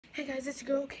Hey guys, it's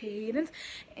your girl Cadence,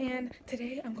 and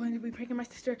today I'm going to be pranking my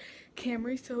sister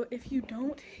Camry. So if you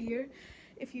don't hear,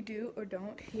 if you do or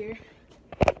don't hear,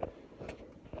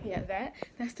 yeah,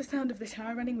 that's the sound of the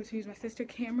shower running, which means my sister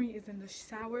Camry is in the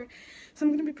shower. So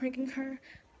I'm gonna be pranking her.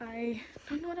 I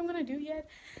don't know what I'm gonna do yet.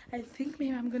 I think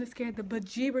maybe I'm gonna scare the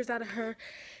bejeebers out of her.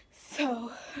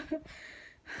 So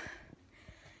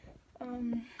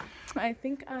I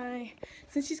think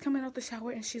since she's coming out the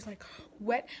shower and she's like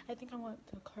wet, I think I want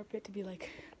the carpet to be like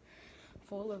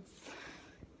full of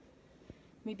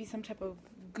maybe some type of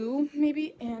goo,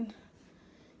 maybe, and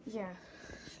yeah.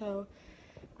 So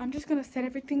I'm just gonna set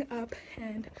everything up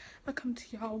and I'll come to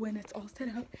y'all when it's all set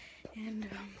up and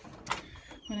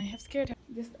when I have scared her.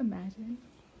 Just imagine,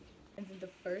 and then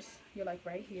you're like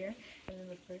right here, and then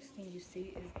the first thing you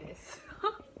see is this.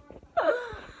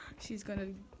 She's gonna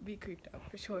be creeped out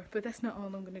for sure, but that's not all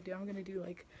I'm gonna do. I'm gonna do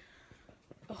like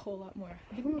a whole lot more.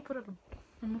 I think I'm gonna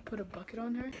put a bucket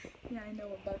on her. Yeah, I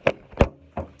know, a bucket.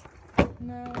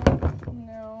 No,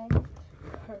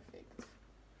 perfect.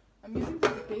 I'm using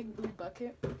this big blue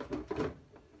bucket.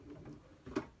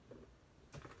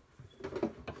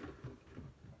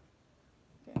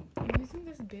 Okay, I'm using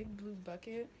this big blue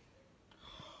bucket.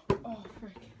 Oh,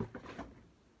 frick.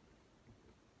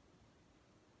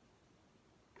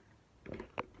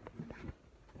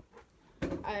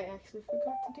 I actually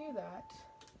forgot to do that.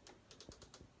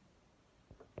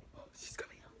 Oh, she's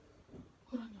coming out.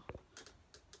 Hold on, y'all.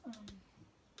 I don't know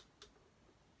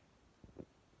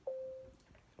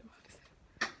how to set it.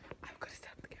 I'm gonna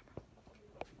set up the camera.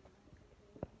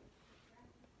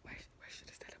 Where should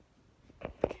I set up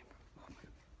the camera? Oh my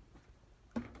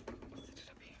God. Set it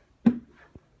up here.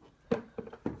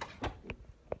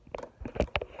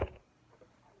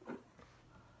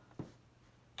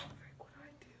 Frick, what do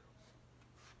I do?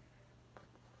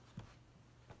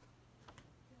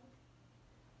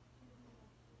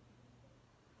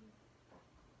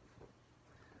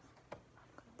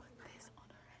 Put this on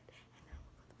her head, and then I'm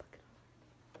gonna put the bucket on her.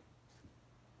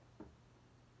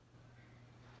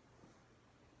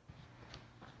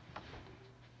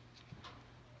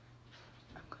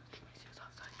 I'm gonna take my shoes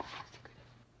off so I can be secretive.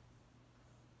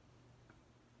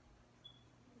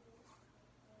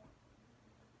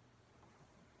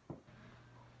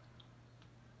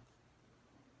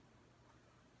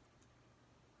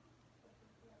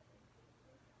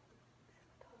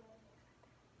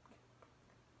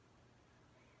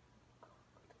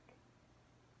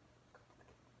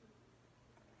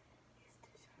 He's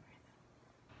too shy right now.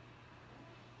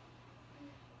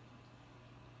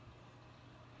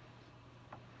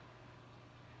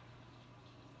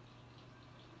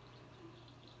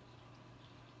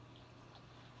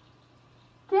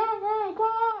 Camry, come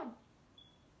on!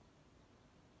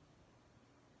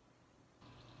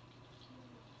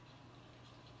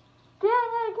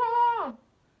 Camry, come on!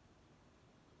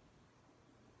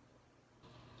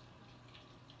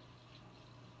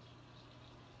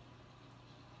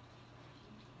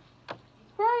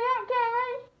 Hurry up,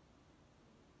 Camry!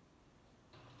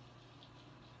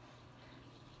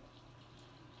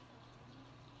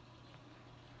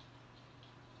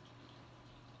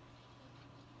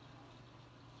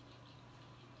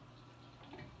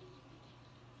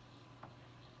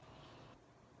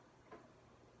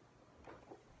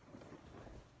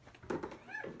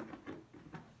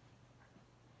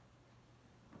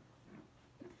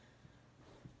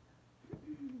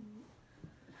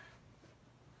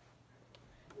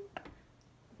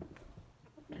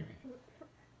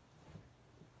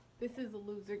 This is a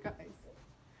loser, guys.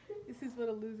 This is what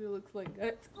a loser looks like,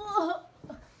 guys.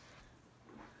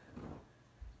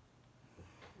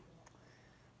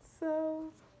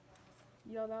 So,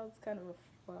 y'all, that was kind of a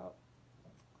flop.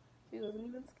 She wasn't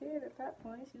even scared at that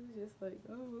point. She was just like,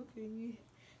 oh, okay.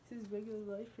 This is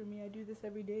regular life for me. I do this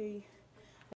every day.